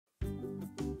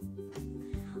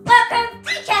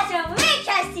welcome to Chazza with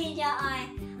Chazza.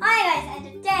 Hi guys, and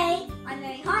today I'm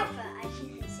very hyper, as you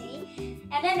can see.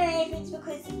 I don't know if it's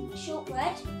because the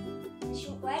shortbread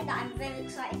that I'm very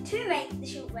excited to make the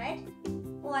shortbread,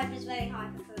 or I was very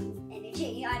hyper from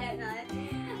energy, I don't know.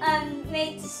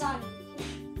 Maybe it's the sun.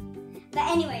 But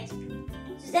anyways,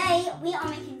 today we are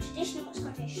making traditional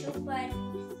Scottish shortbread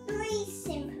with 3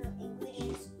 simple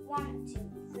ingredients. 1, 2,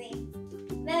 3.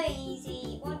 Very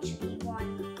easy. 1 should be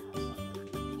 1.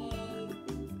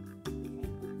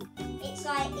 It's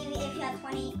like if you had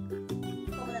 20,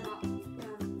 gobble them up.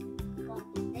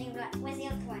 Then you're like, where's the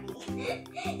other 20?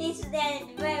 They're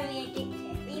very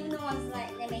addictive. Even the ones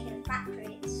like they make in a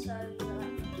factory, it's so you're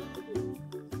like,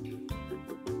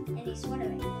 and you swallow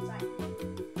it, it's like,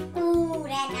 ooh,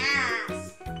 they're nice.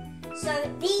 So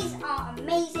these are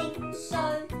amazing. So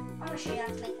I'm gonna show you how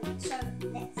to make them. So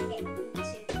let's get into it.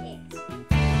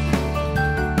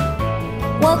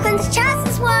 Welcome to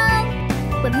Chazzas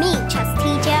World with me, Chazza.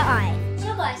 So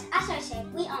guys, as I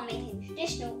said, we are making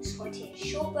traditional Scottish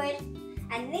shortbread,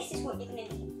 and this is what you're going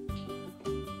to need.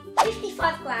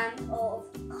 55 grams of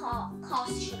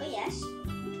cast sugar, yes.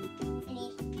 You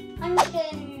need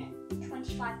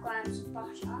 125 grams of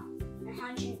butter and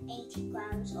 180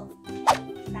 grams of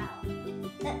flour.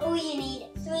 That's all you need.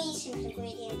 3 simple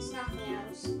ingredients, nothing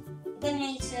else. You're going to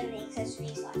need some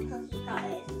accessories like cookie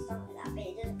cutters and stuff like that,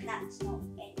 but that's not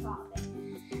any part of it.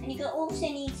 And you're going to also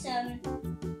need some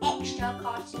extra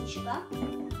caster sugar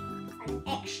and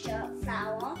extra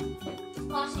flour.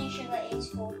 Caster sugar is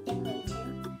for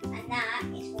decorating, and that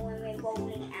is for when we're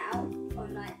rolling it out on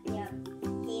like the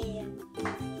here.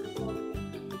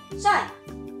 So,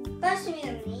 first thing we're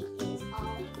going to need is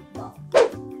our bowl.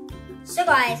 So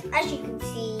guys, as you can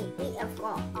see, we have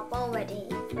got our bowl ready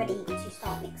to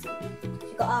start mixing. So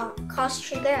we've got our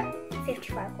caster sugar,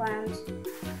 55 grams,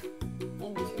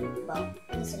 into the bowl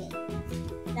easily.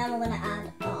 Now we're going to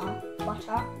add our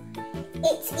butter.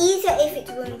 It's easier if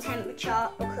it's room temperature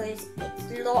because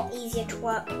it's a lot easier to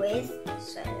work with.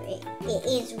 So it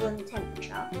is room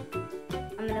temperature.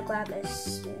 I'm going to grab a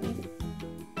spoon.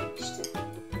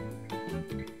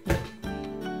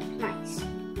 Nice.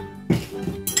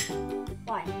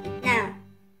 Right, now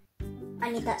I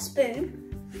need that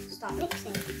spoon to start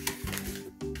mixing.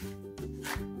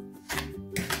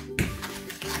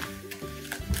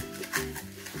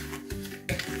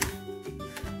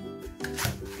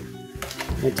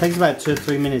 It takes about 2 or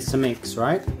 3 minutes to mix,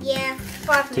 right? Yeah,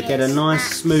 5 minutes. To get a nice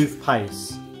max. smooth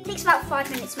paste. It takes about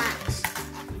 5 minutes max.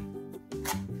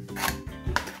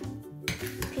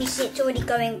 You see it's already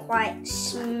going quite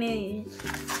smooth.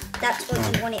 That's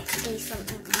what you want it to be,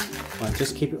 something like. Right,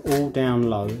 just keep it all down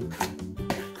low.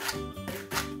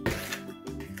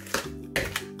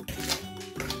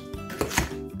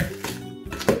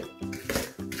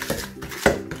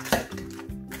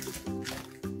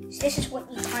 This is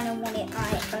what you kind of want it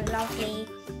like, a lovely,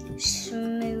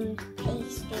 smooth,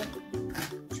 pasted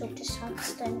sort of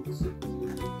substance.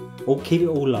 Or keep it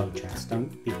all low, Jess. Don't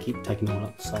keep taking it all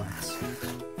up the sides.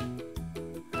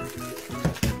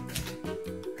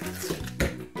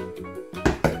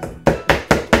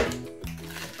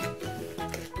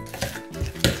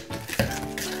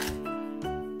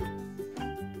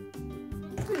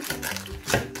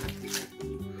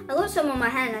 I got some on my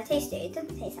hand, I tasted it, it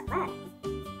doesn't taste that bad.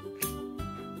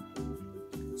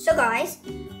 So guys,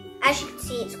 as you can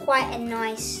see, it's quite a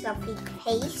nice, lovely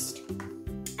paste.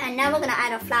 And now we're going to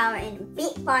add our flour in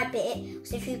bit by bit.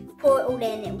 So if you pour it all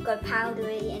in, it will go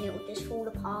powdery and it will just fall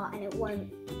apart and it will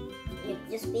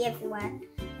just be everywhere.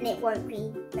 And it won't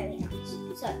be very nice.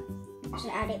 So I'm just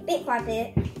going to add it bit by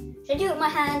bit. Should I do it with my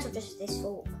hands or just this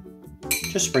fork?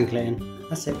 Just sprinkle it in.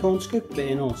 That's it. Go on, scoop a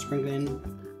bit in or sprinkle it in.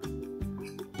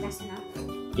 That's enough.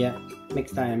 Yeah,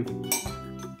 mix that in.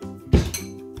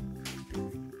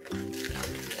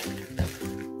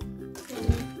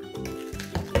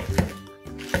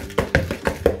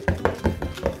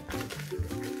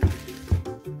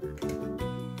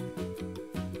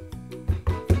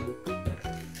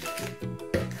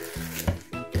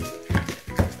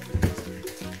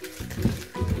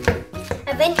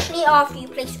 Eventually, after you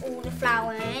place all the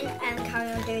flour in and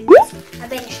carry on doing this,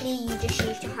 eventually you just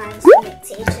use your hands to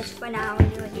mix it. It's just for now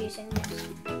when you're using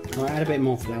this. Alright, add a bit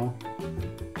more flour.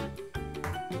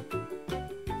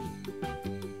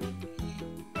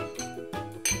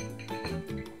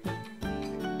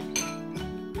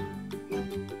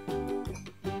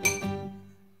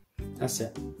 That's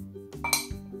it.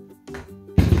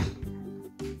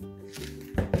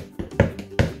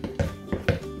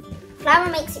 Flour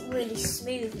makes it really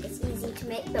smooth and it's easy to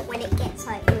make, but when it gets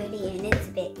like really in, it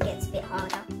gets a bit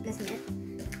harder, doesn't it?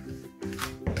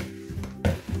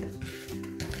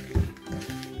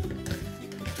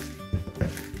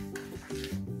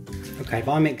 Okay, if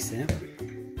I mix it,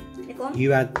 Go on.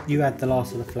 you add the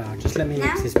last of the flour. Just let me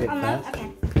mix this bit first.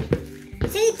 Okay.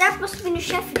 See, Dad must have been a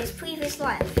chef in his previous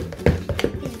life.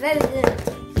 He's very good.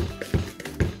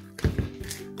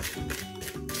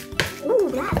 Ooh,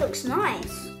 that looks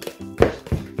nice.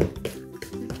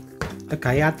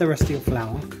 Okay, add the rest of your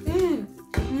flour.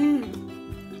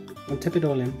 I'll tip it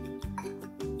all in.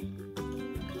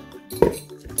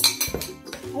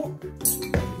 Oh.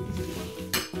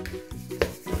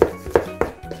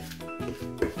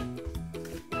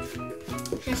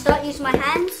 Should I start using my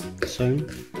hands? Soon.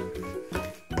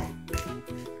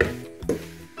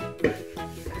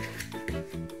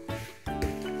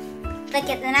 Should I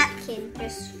get the napkin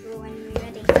just for when you're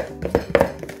ready?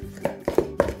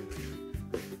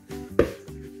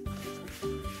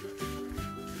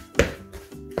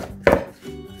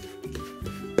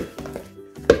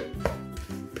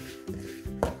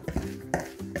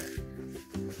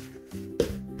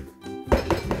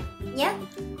 Yeah?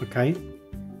 Okay.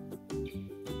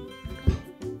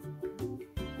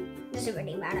 Doesn't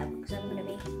really matter because I'm gonna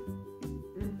be.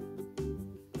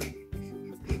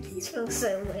 This feels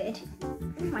so weird. Oh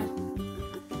my.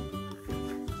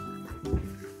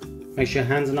 Make sure your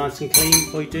hands are nice and clean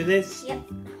before you do this. Yep.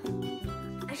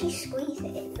 As you squeeze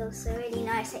it, it feels so really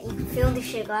nice that you can feel the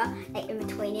sugar like in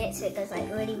between it, so it goes like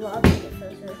really rub and it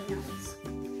feels really nice.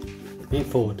 Lean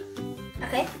forward.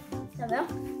 Okay, so well.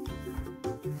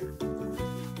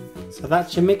 So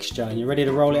that's your mixture, and you're ready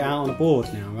to roll it out on a board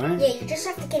now, right? Yeah, you just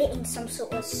have to get it in some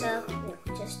sort of circle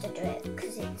just to do it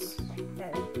because it's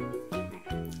very.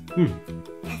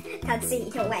 That's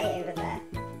eating away over there.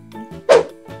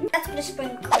 That's gonna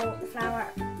sprinkle the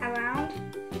flour around.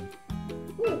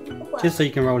 Ooh, wow. Just so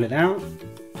you can roll it out.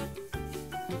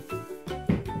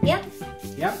 Yep.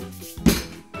 Yep.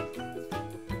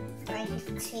 So you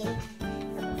can see the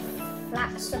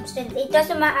flat substance. It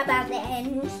doesn't matter about the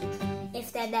ends.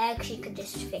 If they're there, because you could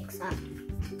just fix that.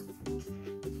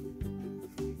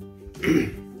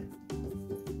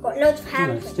 Got loads of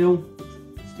ham. Still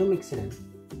mix it in.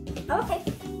 Oh, okay.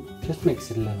 Just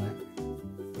mix it a little bit.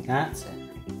 That's it.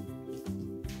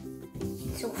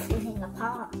 It's all falling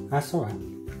apart. That's all right.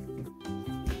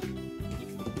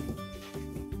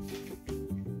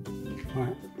 All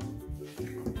right.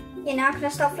 Yeah, now can I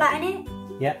start flattening it?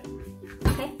 Yep.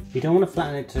 Okay. You don't want to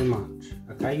flatten it too much.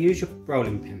 Okay. Use your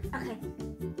rolling pin. Okay.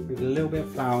 Put a little bit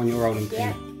of flour on your rolling pin.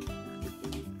 Yeah.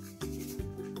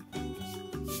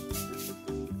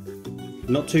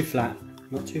 Not too flat.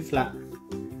 Not too flat.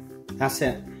 That's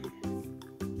it.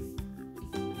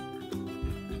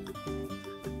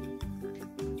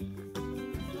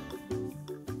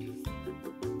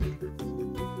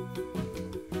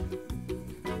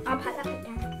 I'll pat that bit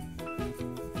down.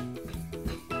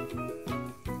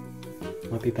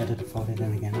 Might be better to fold it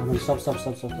in again. Hold on, stop.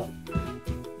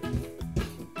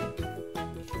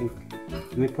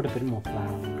 Let me put a bit more flour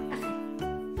on it.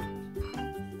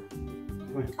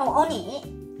 Oh, on it?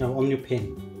 No, on your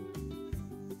pin.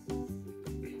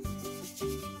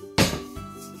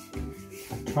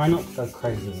 Try not to go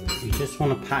crazy with it. You just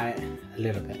want to pat it a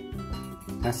little bit.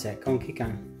 That's it. Go on, keep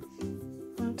going.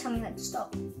 Tell me when to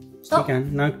stop. Stop. Keep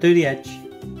going. No, do the edge.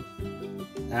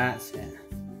 That's it.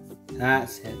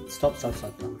 That's it. Stop. Oh,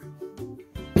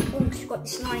 she's got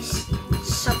this nice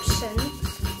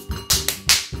substance.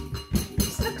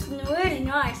 This looks really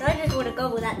nice. I just want to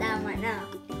gobble that down right now.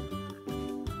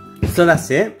 So that's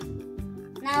it.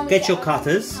 Now we Get your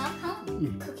cutters.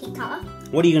 Cookie cutter.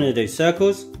 What are you going to do?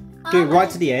 Circles? Do it right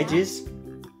to the edges.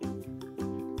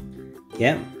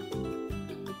 Yep.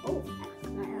 Oh,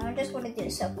 I just want to do a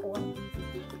circle one.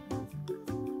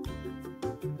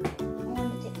 I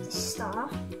want to do the star.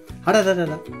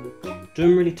 Do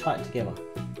them really tight together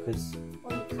because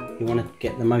you want to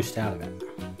get the most out of it.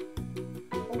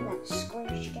 Oh, that's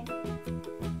squished in.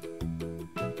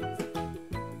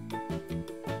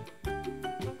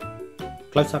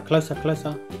 Closer.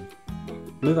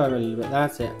 Move over a little bit.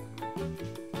 That's it.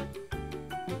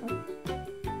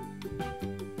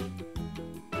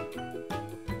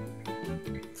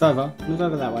 Further. Move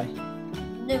over that way.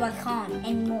 No, I can't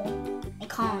anymore. I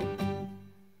can't.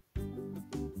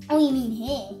 Oh, you mean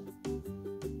here?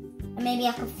 And maybe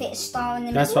I could fit a star in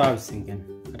the That's middle? what I was thinking.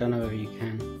 I don't know whether you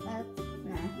can. No.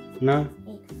 No?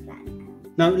 You can flatten it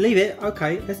out. No, leave it.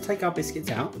 Okay, let's take our biscuits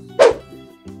out.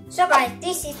 So guys,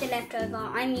 this is the leftover.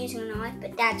 I'm using a knife,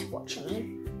 but Dad's watching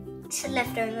me. It's the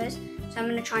leftovers, so I'm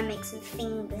going to try and make some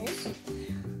fingers.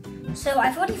 So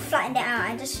I've already flattened it out.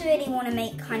 I just really want to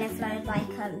make kind of like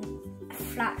a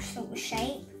flat sort of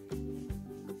shape.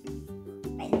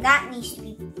 Like that needs to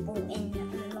be brought in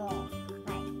a lot.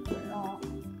 Like a lot.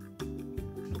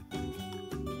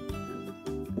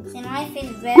 knife is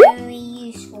very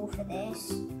useful for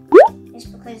this.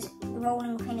 Just because the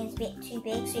rolling pin is a bit too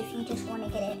big, so if you just want to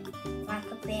get it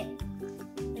like a bit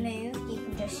moved, you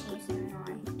can just use the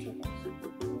knife to this.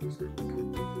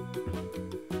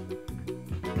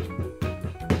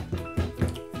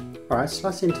 Alright,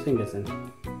 slice into fingers then.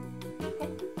 Okay.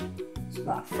 So we've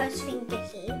got our first finger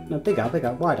here. No, bigger,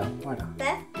 wider.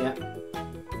 There? Yeah.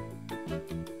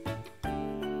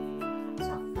 That's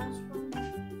our first one.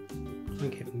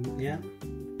 Okay, yeah.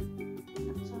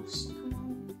 That's our second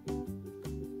one.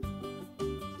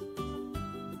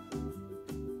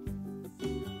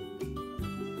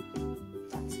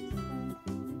 That's the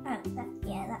third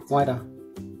one. That's Wider.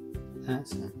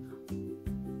 That's it.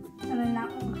 And then that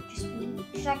one could just be.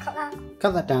 Should I cut that?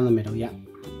 Cut that down the middle, yeah.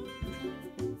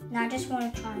 Now I just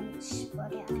want to try and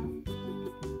spread it out.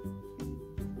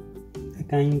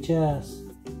 Again, just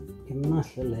give them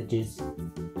nice little edges.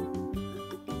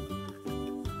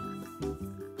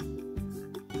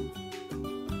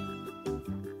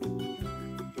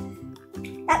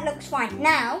 That looks fine.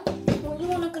 Now, what you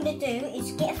want to do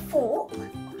is get a fork.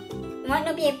 You might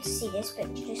not be able to see this,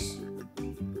 but you just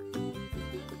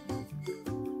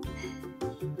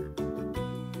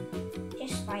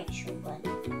like shortbread.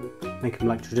 Make them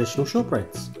like traditional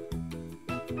shortbreads.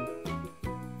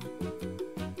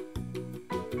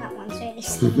 That one's really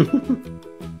skinny.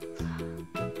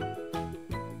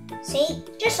 See,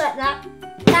 just like that.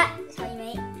 That's how you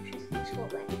make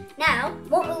shortbread. Now,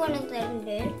 what we want to do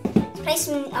is place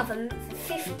them in the oven for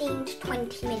 15 to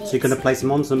 20 minutes. So you're going to place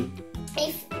them on some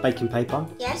baking paper?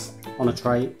 Yes. On a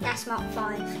tray? That's about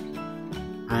 5.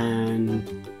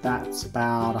 And that's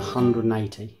about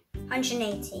 180.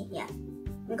 180, yeah.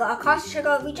 We've got our caster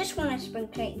sugar. We just want to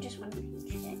sprinkle it. Just want to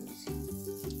sprinkle it.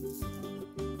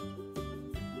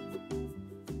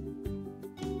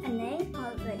 And they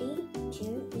are ready to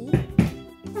be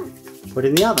done. Put it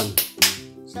in the oven.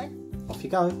 So, off you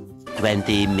go.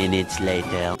 20 minutes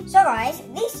later. So guys,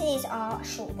 this is our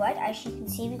shortbread. As you can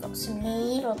see, we've got some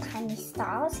little tiny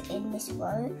stars in this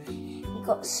row. We've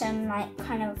got some like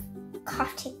kind of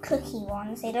cutted cookie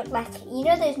ones. They look like, you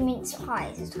know those mince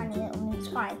pies, those tiny little mince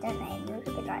pies, don't they? They look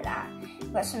a bit like that.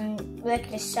 We've got some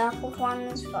regular circled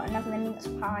ones. We've got another mince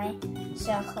pie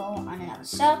circle and another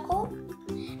circle.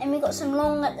 And we've got some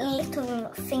long little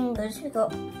fingers. We've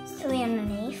got 3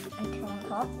 underneath and 2 on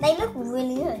top. They look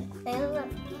really good. They look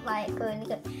like really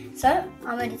good. So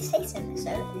I'm ready to taste them.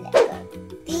 So let's go.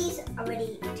 These are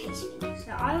ready to taste me.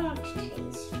 So I want to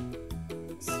taste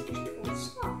this little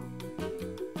star.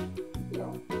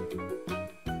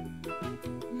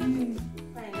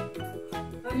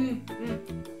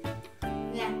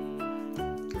 Yeah,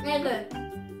 they're good.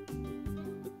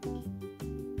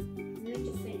 You need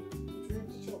to fit. You need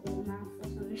to talk with your mouth or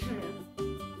something.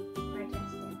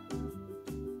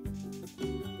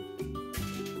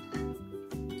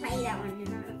 I eat that one, you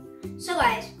know. So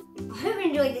guys, I hope you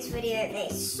enjoyed this video. They're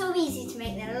so easy to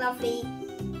make. They're lovely.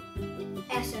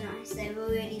 They're so nice. They're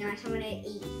really nice. I'm gonna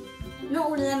eat not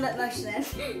all of them, but most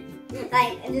of them.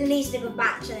 Like at least a good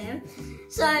batch of them.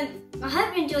 So I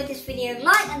hope you enjoyed this video.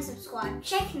 Like and subscribe.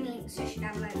 Check in the link section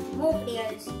down below for more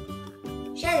videos.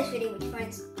 Share this video with your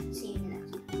friends. See you in the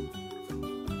next one.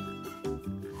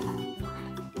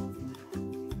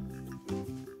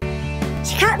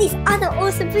 Check out these other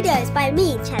awesome videos by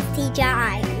me, Chazza.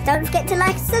 And don't forget to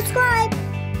like and subscribe.